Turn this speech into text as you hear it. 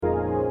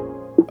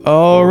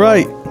All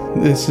right,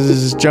 this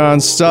is John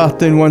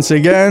Stockton once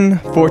again,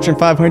 Fortune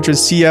 500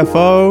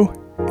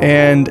 CFO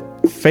and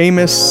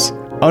famous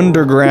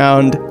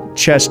underground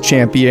chess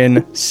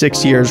champion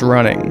 6 years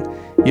running.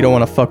 You don't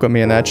want to fuck with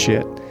me in that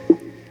shit.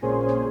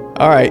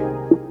 All right,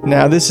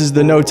 now this is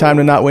the No Time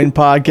to Not Win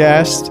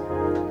podcast,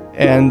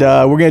 and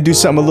we're going to do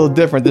something a little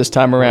different this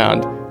time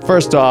around.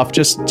 First off,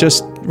 just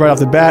right off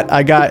the bat,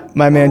 I got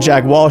my man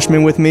Jack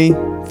Walshman with me,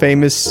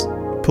 famous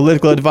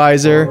political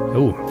advisor.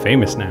 Oh,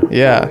 famous now.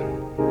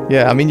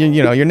 Yeah, I mean,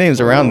 you know, your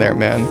name's around there,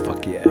 man.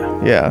 Fuck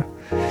yeah.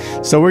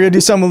 Yeah. So we're gonna do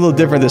something a little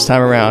different this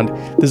time around.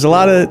 There's a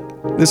lot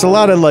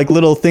of like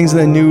little things in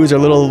the news or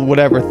little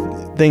whatever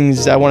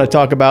things I want to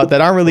talk about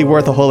that aren't really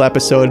worth a whole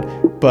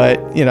episode,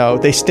 but you know,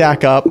 they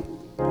stack up.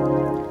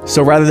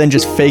 So rather than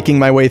just faking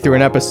my way through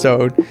an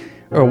episode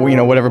or you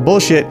know whatever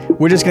bullshit,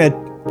 we're just gonna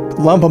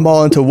lump them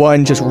all into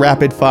one just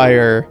rapid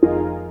fire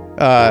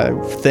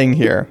thing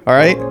here. All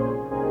right.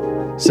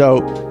 So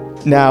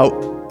now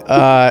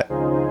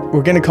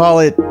we're gonna call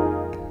it.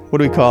 What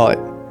do we call it?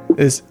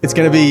 It's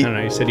gonna be. I don't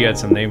know. You said you had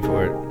some name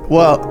for it.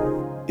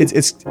 Well, it's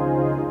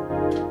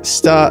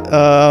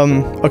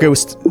okay. It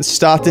was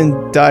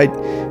Stockton died.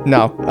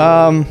 No.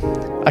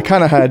 I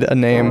kind of had a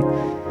name.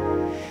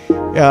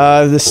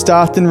 The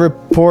Stockton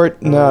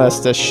report. No, that's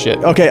the shit.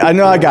 Okay, I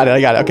know. I got it.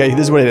 Okay,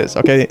 this is what it is.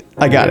 Okay,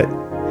 I got it.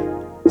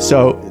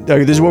 So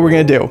this is what we're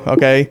gonna do.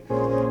 Okay,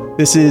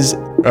 this is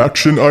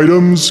Action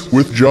Items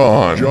with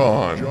John.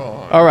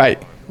 All right.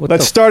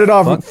 Let's start it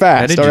off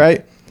fast. All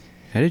right.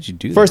 How did you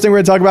do that? First thing we're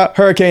going to talk about,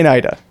 Hurricane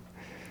Ida.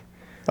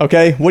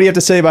 Okay? What do you have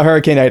to say about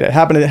Hurricane Ida? It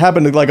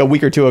happened like a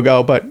week or two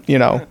ago, but, you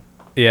know.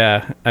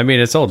 Yeah. I mean,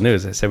 it's old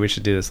news. I said we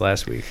should do this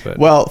last week, but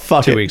well,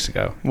 fuck it. 2 weeks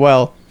ago.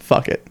 Well,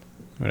 fuck it.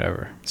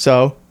 Whatever.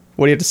 So,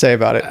 what do you have to say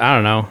about it? I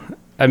don't know.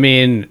 I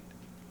mean,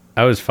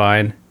 I was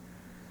fine.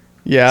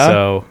 Yeah?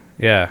 So,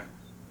 yeah.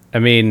 I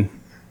mean,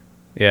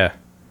 yeah.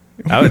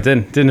 It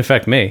didn't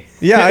affect me.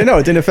 Yeah, I know.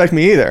 It didn't affect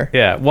me either.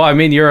 Yeah. Well, I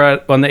mean, you're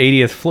on the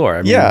 80th floor.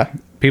 I mean, yeah.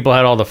 People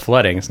had all the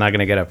flooding. It's not going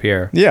to get up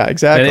here. Yeah,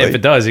 exactly. And if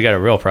it does, you got a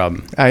real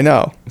problem. I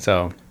know.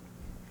 So,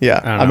 yeah.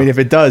 I mean, if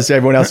it does,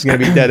 everyone else is going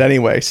to be dead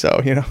anyway.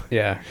 So, you know.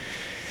 Yeah.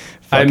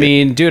 I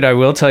mean, dude, I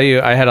will tell you,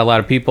 I had a lot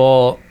of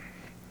people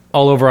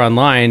all over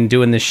online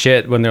doing this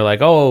shit when they're like,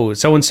 oh,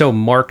 so-and-so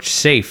marked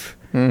safe.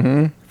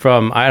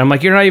 From, I'm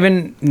like, you're not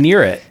even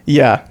near it.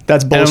 Yeah,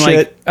 that's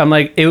bullshit. I'm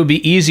like, it would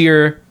be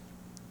easier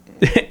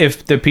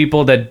if the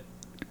people that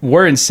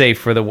weren't safe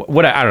for the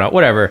I don't know,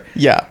 whatever.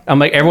 Yeah. I'm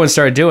like, everyone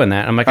started doing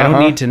that. I'm like, I don't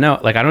need to know.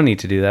 Like, I don't need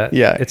to do that.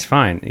 Yeah. It's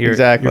fine. You're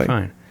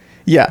fine.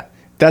 Yeah.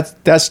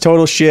 That's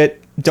total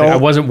shit. Don't. Like, I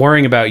wasn't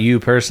worrying about you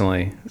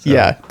personally. So.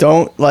 Yeah.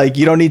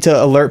 You don't need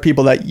to alert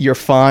people that you're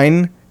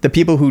fine. The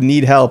people who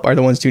need help are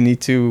the ones who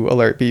need to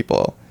alert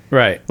people.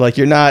 Right. Like,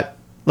 you're not,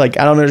 like,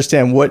 I don't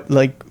understand what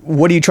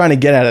are you trying to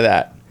get out of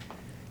that?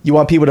 You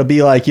want people to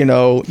be like, you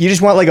know, you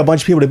just want like a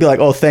bunch of people to be like,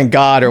 oh, thank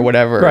God or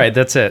whatever. Right.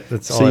 That's it.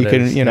 That's all. So you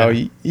can, you know,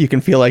 you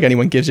can feel like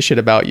anyone gives a shit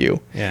about you.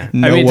 Yeah.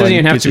 No I mean, it doesn't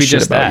even have to be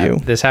just about that. you.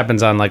 This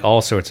happens on like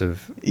all sorts of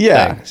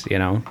things, you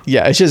know?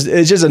 Yeah. It's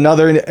just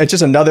another in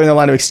the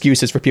line of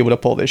excuses for people to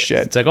pull this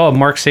shit. It's like, oh,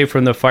 Mark safe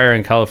from the fire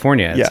in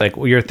California. It's like,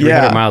 well, you're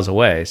 300 miles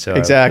away. So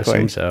exactly. I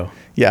assume so.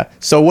 Yeah.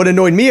 So what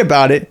annoyed me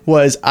about it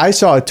was I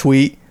saw a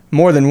tweet,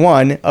 more than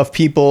one, of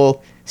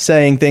people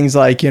saying things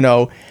like, you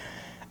know,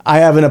 I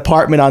have an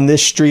apartment on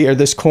this street or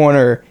this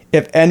corner.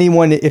 If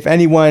anyone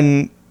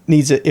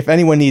needs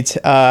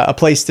a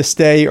place to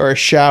stay or a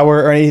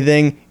shower or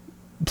anything,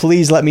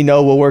 please let me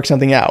know. We'll work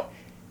something out.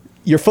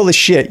 You're full of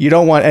shit. You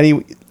don't want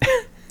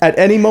at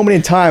any moment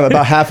in time,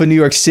 about half of New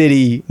York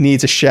City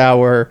needs a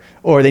shower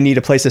or they need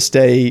a place to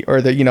stay,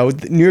 or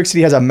New York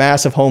City has a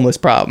massive homeless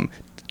problem.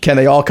 Can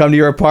they all come to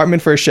your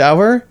apartment for a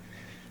shower?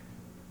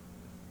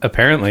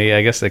 Apparently,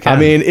 I guess they can. I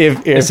mean,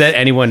 if that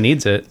anyone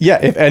needs it. Yeah,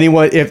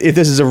 if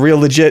this is a real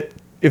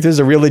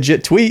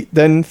legit tweet,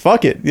 then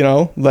fuck it, you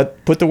know,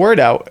 put the word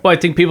out. Well, I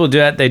think people do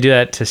that. They do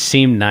that to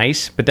seem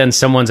nice, but then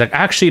someone's like,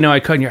 actually, no,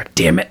 I couldn't. You're like,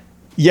 damn it.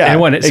 Yeah,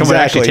 someone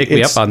actually take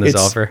me up on this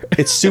offer.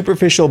 It's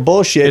superficial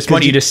bullshit. I just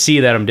want you to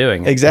see that I'm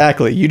doing it.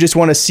 Exactly. You just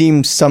want to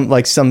seem some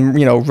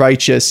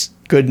righteous,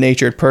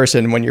 good-natured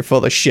person when you're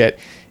full of shit.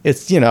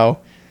 It's, you know,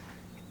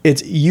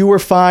 you were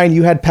fine.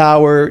 You had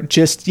power.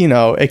 Just, you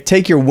know,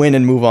 take your win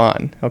and move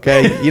on.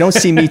 Okay. You don't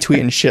see me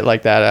tweeting shit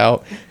like that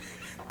out.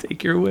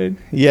 Take your win.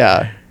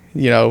 Yeah.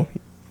 You know,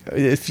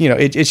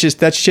 it's just,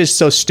 that's just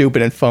so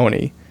stupid and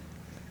phony.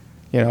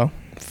 You know,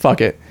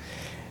 fuck it.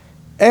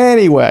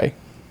 Anyway,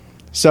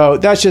 so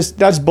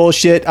that's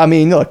bullshit. I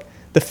mean, look,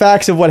 the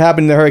facts of what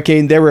happened in the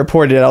hurricane, they're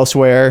reported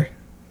elsewhere.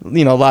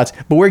 You know, lots,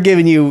 but we're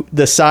giving you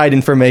the side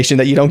information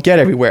that you don't get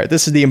everywhere.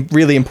 This is the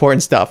really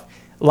important stuff.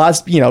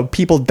 Lots, you know,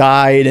 people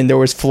died and there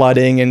was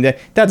flooding, and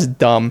that's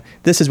dumb.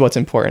 This is what's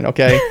important,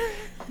 okay?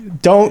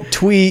 Don't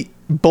tweet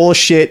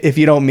bullshit if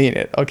you don't mean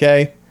it,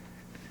 okay?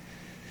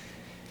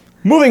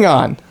 Moving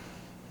on.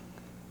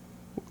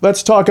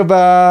 Let's talk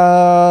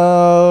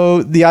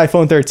about the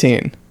iPhone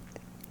 13.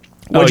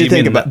 What did you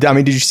think about? I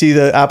mean, did you see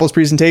the Apple's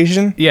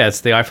presentation? Yeah,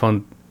 it's the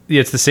iPhone.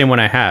 It's the same one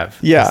I have.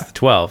 Yeah. It's the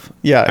 12.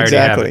 Yeah, I already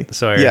have exactly. it,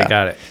 so I already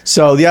got it.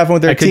 So the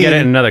iPhone 13. I could get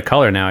it in another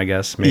color now, I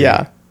guess. Maybe.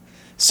 Yeah.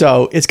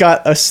 So it's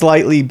got a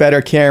slightly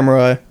better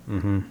camera,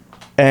 and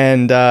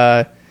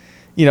they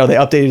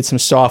updated some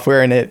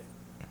software in it,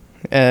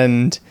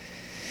 and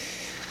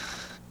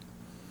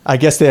I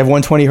guess they have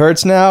 120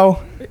 hertz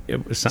now.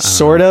 It was,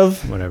 sort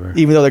of. Whatever.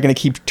 Even though they're going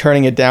to keep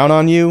turning it down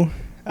on you.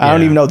 I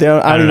don't even know. I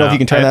don't even know if you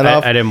can turn that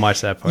off. I didn't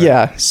watch that part.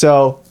 Yeah.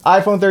 So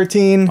iPhone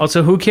 13.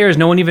 Also, who cares?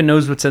 No one even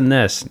knows what's in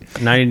this.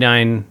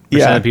 99% of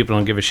the people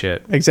don't give a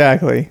shit.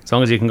 Exactly. As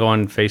long as you can go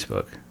on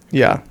Facebook.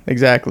 Yeah,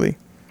 exactly.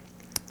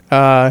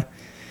 There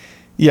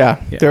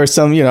are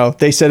some,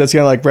 they said it's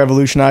going to like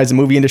revolutionize the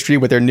movie industry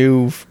with their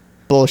new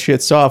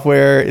bullshit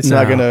software. It's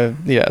not going to,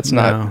 it's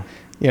not,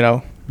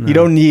 you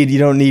don't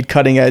need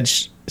cutting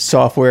edge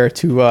software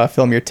to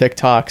film your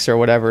TikToks or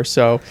whatever.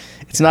 So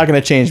it's not going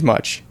to change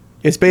much.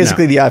 It's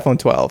basically the iPhone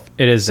 12.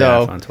 It is the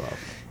iPhone 12.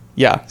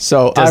 Yeah.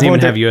 So it doesn't even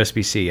have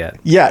USB-C yet.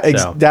 Yeah.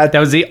 That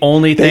was the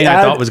only thing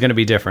I thought was going to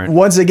be different.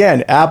 Once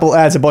again, Apple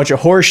adds a bunch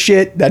of horse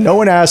shit that no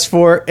one asked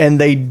for,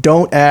 and they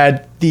don't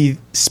add the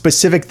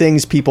specific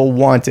things people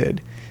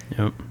wanted.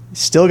 Yep.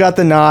 Still got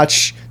the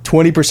notch,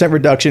 20%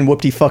 reduction,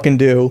 whoop-de-fucking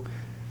do.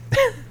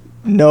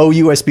 No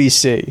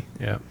USB-C.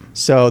 Yeah.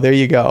 So there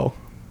you go.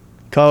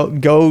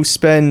 Go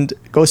spend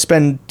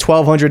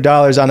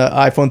 $1,200 on an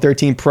iPhone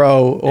 13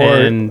 Pro,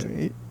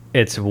 and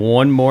it's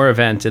one more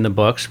event in the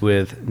books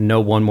with no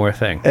one more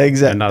thing.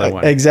 Another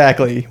one.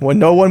 Exactly.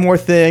 No one more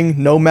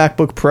thing. No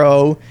MacBook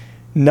Pro.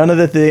 None of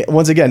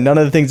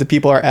the things that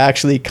people are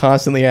actually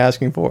constantly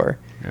asking for.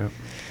 Yep.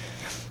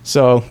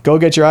 So go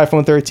get your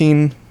iPhone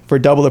 13 for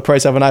double the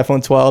price of an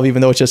iPhone 12,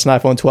 even though it's just an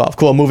iPhone 12.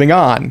 Cool. Moving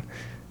on.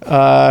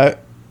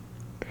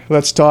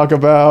 Let's talk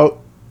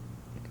about.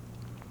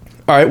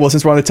 All right. Well,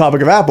 since we're on the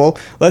topic of Apple,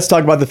 let's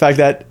talk about the fact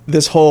that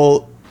this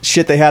whole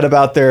shit they had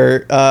about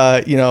their,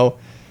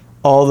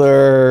 all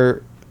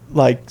their,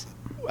 like,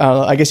 I don't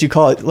know, I guess you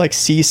call it like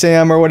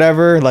CSAM or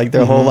whatever, like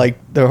their whole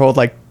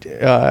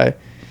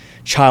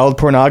child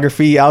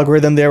pornography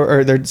algorithm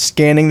their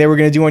scanning they were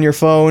going to do on your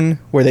phone,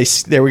 where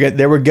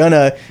they were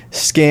gonna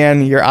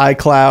scan your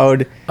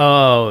iCloud.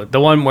 Oh, the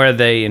one where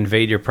they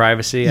invade your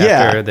privacy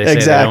after they say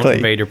they don't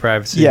invade your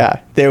privacy.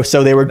 Yeah, they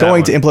were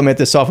going to implement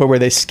this software where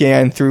they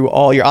scan through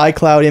all your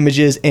iCloud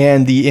images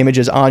and the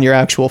images on your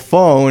actual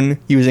phone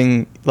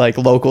using like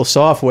local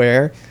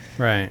software.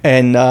 Right.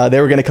 And they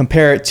were going to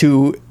compare it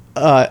to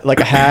like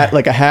a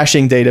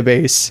hashing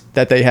database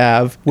that they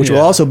have, which will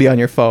also be on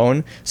your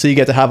phone. So you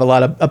get to have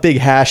a big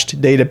hashed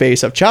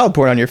database of child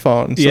porn on your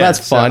phone. So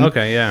that's fun.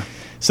 Okay, yeah.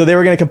 So they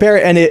were going to compare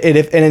it, and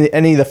if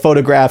any of the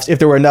photographs, if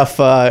there were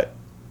enough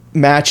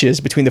matches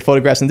between the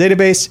photographs and the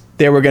database,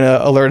 they were going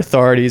to alert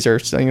authorities or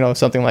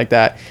something like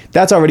that.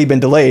 That's already been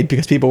delayed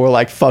because people were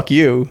like, "Fuck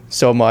you"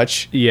 so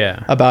much.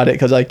 Yeah. About it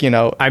because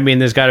I mean,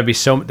 there's got to be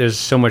there's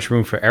so much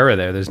room for error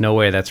there. There's no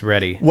way that's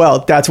ready. Well,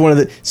 that's one of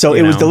the. So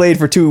it was delayed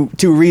for two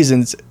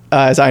reasons,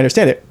 as I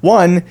understand it.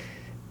 One,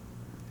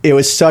 it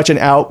was such an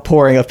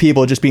outpouring of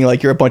people just being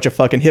like, "You're a bunch of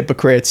fucking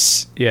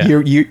hypocrites." Yeah.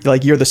 You're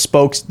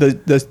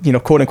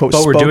the quote unquote.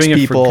 But we're doing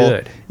it for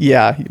good.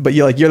 Yeah, but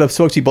you're the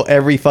spokespeople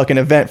every fucking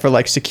event for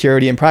like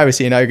security and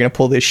privacy, and now you're gonna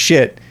pull this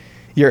shit.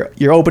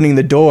 You're opening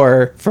the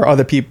door for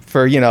other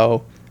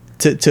people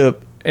to.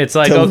 It's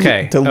like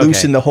to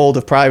loosen the hold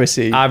of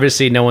privacy.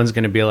 Obviously, no one's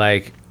gonna be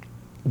like,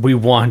 we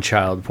want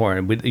child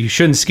porn. You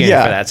shouldn't scan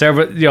for that.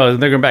 So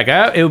they're going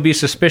back. It would be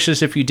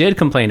suspicious if you did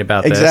complain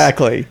about this.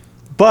 Exactly.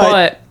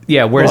 But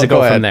yeah, where does it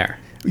go from there?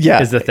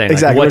 Yeah, is the thing.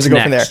 Exactly. Like, what's where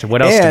does it go next? from there?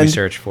 What else do we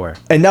search for?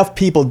 Enough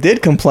people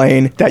did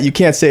complain that you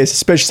can't say it's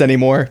suspicious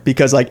anymore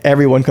because like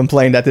everyone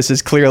complained that this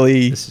is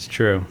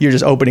true. You're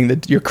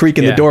just you're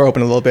creaking the door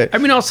open a little bit. I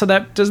mean, also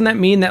doesn't that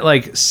mean that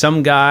like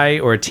some guy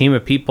or a team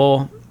of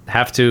people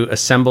have to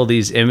assemble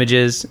these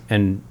images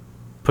and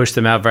push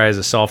them out via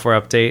a software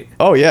update?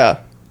 Oh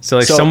yeah. So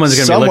like someone's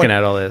going to be looking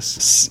at all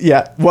this.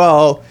 Yeah.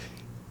 Well,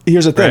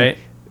 here's the thing. Right?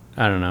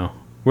 I don't know.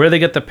 Where they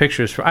get the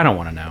pictures from? I don't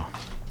want to know.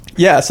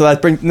 Yeah. So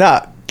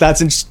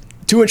that's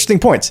two interesting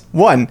points.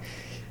 One,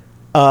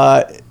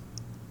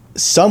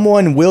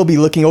 someone will be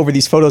looking over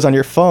these photos on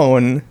your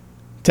phone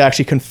to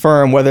actually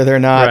confirm whether they're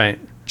not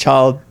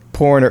child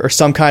porn or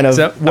some kind of.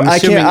 I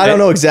don't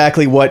know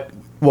exactly what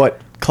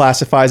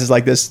classifies as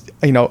like this.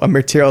 A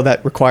material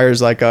that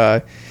requires like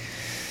a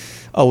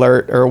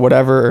alert or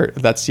whatever.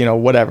 That's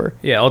whatever.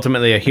 Yeah.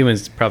 Ultimately, a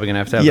human's probably gonna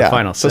have to have the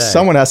final say. So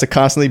someone has to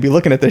constantly be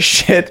looking at this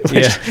shit.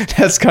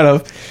 That's kind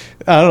of.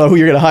 I don't know who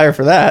you're gonna hire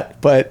for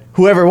that, but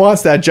whoever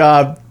wants that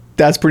job.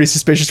 That's pretty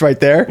suspicious right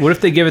there. What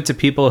if they give it to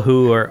people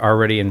who are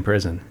already in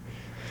prison?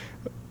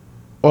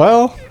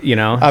 Well,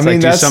 I mean,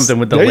 do something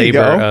with the labor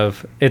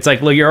of. It's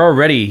like, look, you're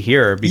already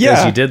here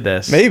because you did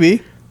this.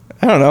 Maybe.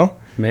 I don't know.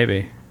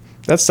 Maybe.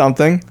 That's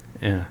something.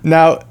 Yeah.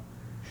 Now,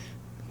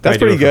 that's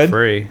pretty good. For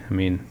free. I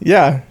mean.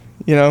 Yeah.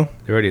 They're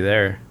already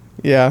there.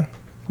 Yeah.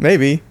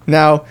 Maybe.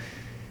 Now,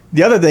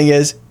 the other thing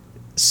is,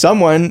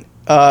 someone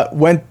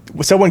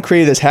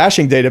created this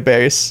hashing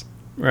database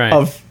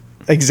of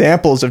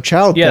examples of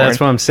child Yeah, porn. that's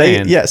what I'm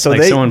saying. So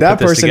Like, someone that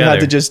put this person had to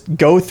together. just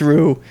go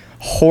through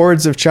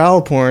hordes of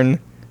child porn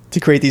to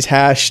create these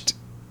hashed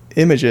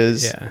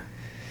images. Yeah.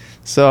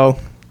 So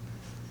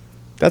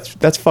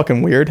that's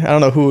fucking weird. I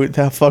don't know who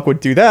the fuck would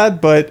do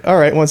that, but all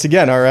right. Once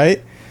again, all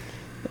right.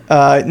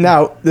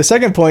 Now the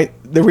second point,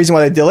 the reason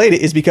why they delayed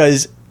it is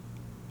because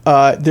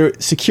their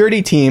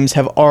security teams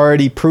have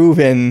already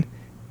proven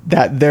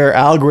that their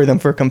algorithm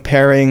for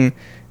comparing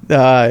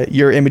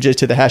your images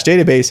to the hash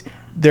database,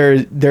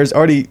 they've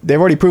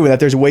already proven that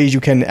there's ways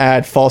you can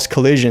add false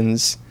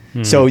collisions.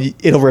 So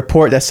it'll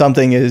report that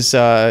something is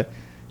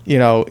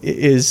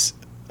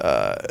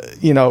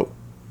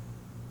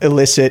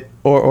illicit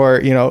or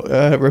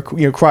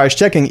requires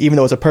checking, even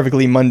though it's a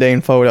perfectly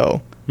mundane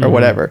photo or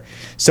whatever.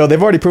 So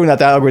they've already proven that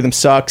the algorithm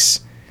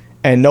sucks,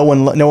 and no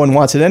one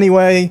wants it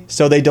anyway.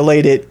 So they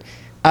delayed it.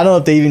 I don't know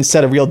if they even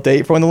set a real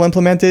date for when they'll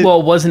implement it.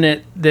 Well, wasn't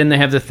it? Then they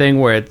have the thing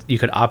where you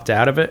could opt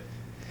out of it.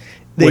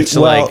 You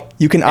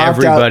can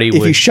opt out if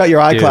you shut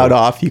your iCloud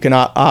off. You can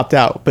opt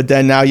out, but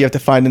then now you have to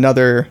find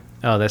another.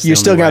 Oh, that's you're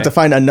still gonna have to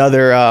find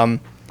another. You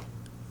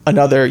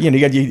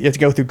have to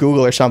go through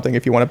Google or something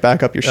if you want to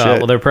back up your shit.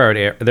 Well,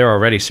 they're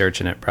already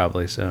searching it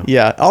probably. So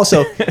yeah.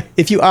 Also,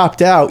 if you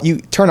opt out, you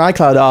turn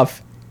iCloud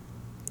off.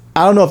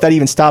 I don't know if that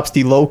even stops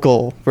the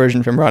local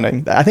version from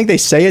running. I think they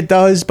say it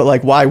does, but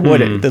like, why would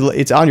it?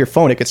 It's on your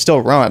phone; it could still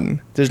run.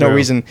 There's no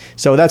reason.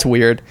 So that's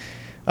weird.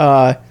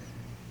 But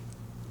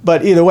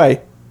either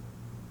way,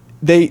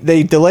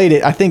 they delayed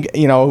it. I think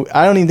I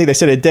don't even think they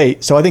set a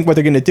date. So I think what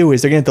they're going to do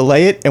is they're going to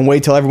delay it and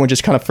wait till everyone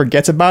just kind of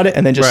forgets about it,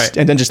 and then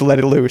just let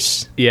it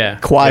loose. Yeah,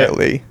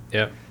 quietly.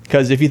 Yeah.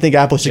 Because if you think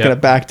Apple's just going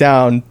to back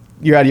down,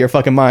 you're out of your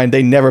fucking mind.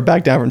 They never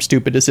back down from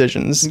stupid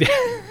decisions.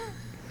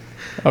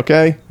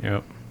 Okay.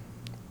 Yep.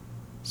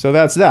 So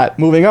that's that.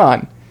 Moving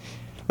on.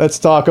 Let's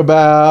talk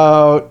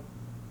about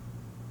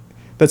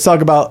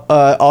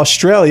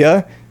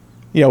Australia.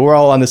 We're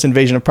all on this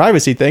invasion of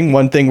privacy thing.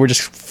 One thing we're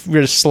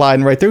just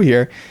sliding right through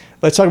here.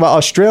 Let's talk about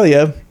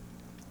Australia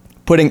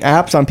putting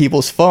apps on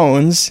people's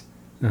phones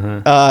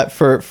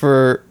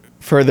for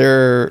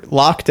their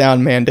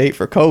lockdown mandate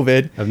for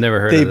COVID. I've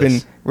never heard of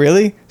this.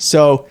 Really?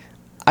 So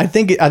I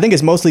think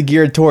it's mostly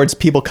geared towards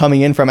people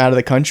coming in from out of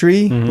the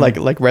country,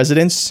 like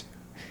residents.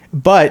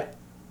 But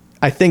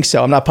I think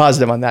so. I'm not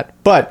positive on that.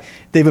 But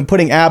they've been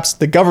putting apps.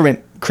 The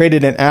government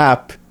created an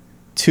app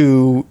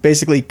to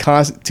basically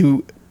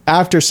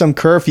after some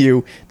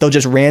curfew, they'll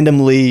just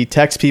randomly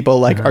text people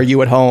like, "Are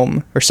you at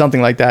home?" or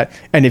something like that.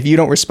 And if you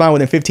don't respond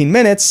within 15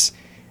 minutes,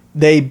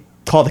 they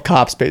call the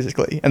cops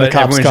basically, and the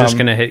cops everyone's come. just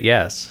gonna hit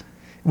yes.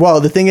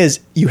 Well, the thing is,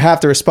 you have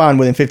to respond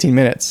within 15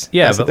 minutes.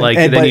 Yeah, That's but the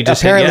thing. then you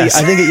just apparently, hit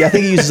yes. I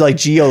think it uses like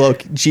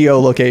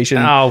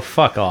geolocation. Oh,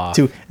 fuck off.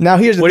 Now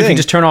here's the thing. What if you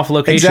just turn off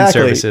location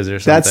services or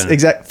something? That's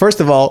exact. First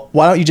of all,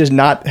 why don't you just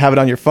not have it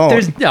on your phone?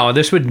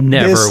 This would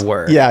never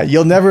work. Yeah,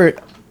 you'll never.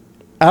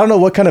 I don't know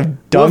what kind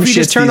of dumb What if you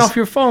shit just turn off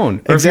your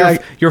phone? Or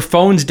Exactly. if your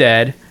phone's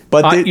dead,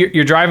 but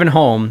you're driving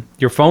home,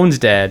 your phone's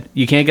dead,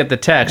 you can't get the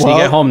text, and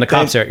you get home, the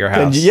cops are at your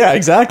house. Yeah,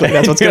 exactly.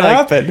 That's what's going to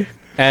happen.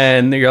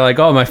 And you're like,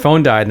 oh, my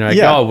phone died. And they're like,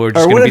 oh, we're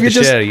just going to beat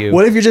the shit out of you.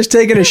 What if you're just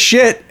taking a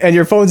shit and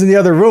your phone's in the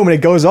other room and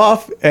it goes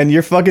off and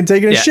you're fucking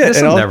taking a shit?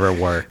 This will never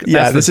work.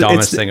 That's the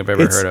dumbest thing I've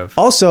ever heard of.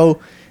 Also,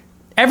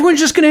 everyone's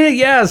just going to hit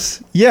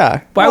yes.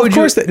 Yeah. Why would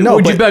you?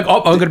 Would you be like, oh,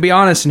 I'm going to be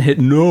honest and hit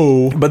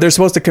no? But they're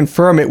supposed to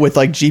confirm it with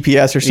like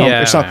GPS or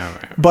something.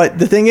 Right. But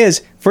the thing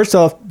is, first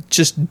off,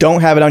 just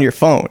don't have it on your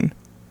phone.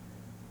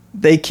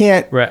 They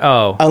can't,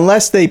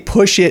 unless they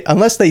push it,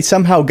 unless they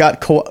somehow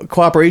got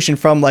cooperation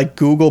from like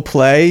Google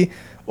Play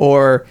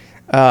or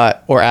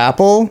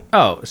Apple.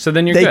 Oh, so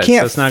then you're good. They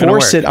can't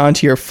force it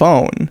onto your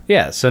phone.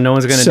 Yeah, so no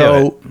one's going to do it.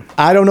 So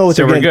I don't know what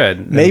they're going to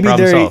do. Good. Maybe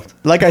they're solved.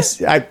 Like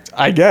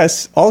I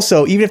guess.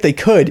 Also, even if they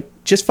could,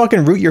 just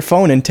fucking root your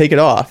phone and take it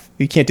off.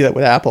 You can't do that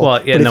with Apple.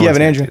 Well, yeah, but no if you have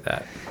an one's Android, gonna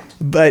do that.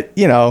 But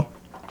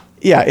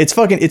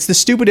it's the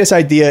stupidest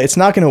idea. It's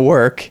not going to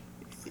work.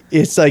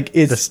 It's like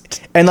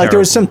there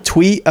was some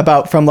tweet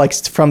about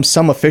from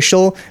some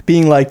official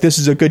being like, this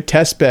is a good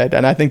test bed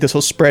and I think this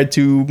will spread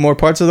to more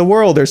parts of the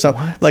world or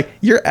something. What? Like,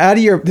 you're out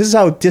of this is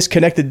how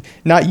disconnected,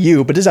 not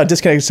you, but this is how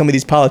disconnected some of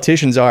these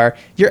politicians are.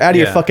 You're out of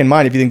your fucking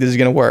mind if you think this is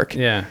going to work.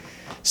 Yeah.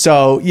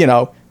 So,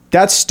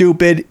 that's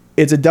stupid.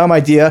 It's a dumb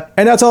idea,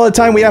 and that's all the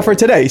time we have for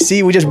today.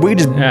 See, we just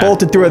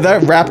bolted through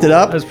that, wrapped it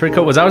up. That was pretty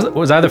cool. Was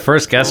I the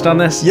first guest on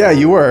this? Yeah,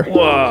 you were.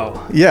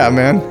 Whoa. Yeah,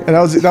 man, and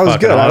that was good.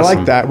 Awesome. I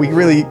like that. We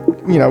really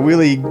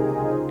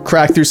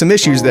cracked through some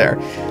issues there,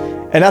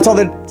 and that's all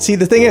that. See,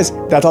 the thing is,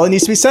 that's all that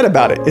needs to be said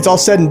about it. It's all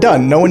said and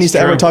done. No one needs to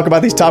ever talk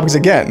about these topics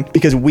again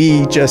because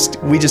we just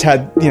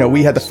had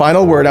we had the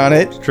final word on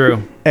it. It's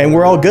true. And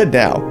we're all good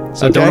now.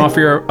 So don't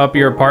offer up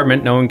your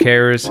apartment. No one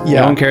cares.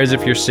 Yeah. No one cares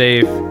if you're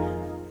safe.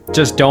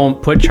 Just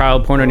don't put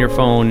child porn on your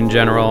phone in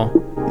general.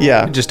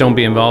 Yeah. Just don't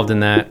be involved in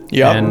that.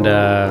 Yeah. And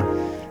the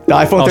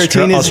iPhone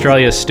 13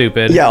 Australia's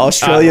stupid. Yeah,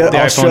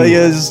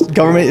 Australia's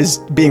government is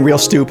being real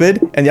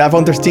stupid, and the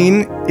iPhone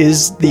 13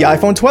 is the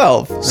iPhone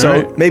 12.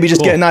 So maybe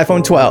just get an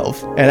iPhone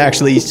 12 and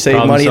actually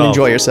save money and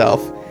enjoy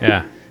yourself.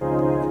 Yeah.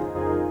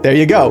 there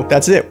you go.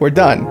 That's it. We're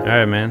done. All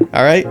right, man.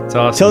 All right. It's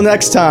awesome. Till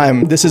next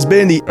time. This has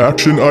been the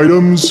Action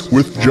items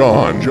with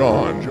John.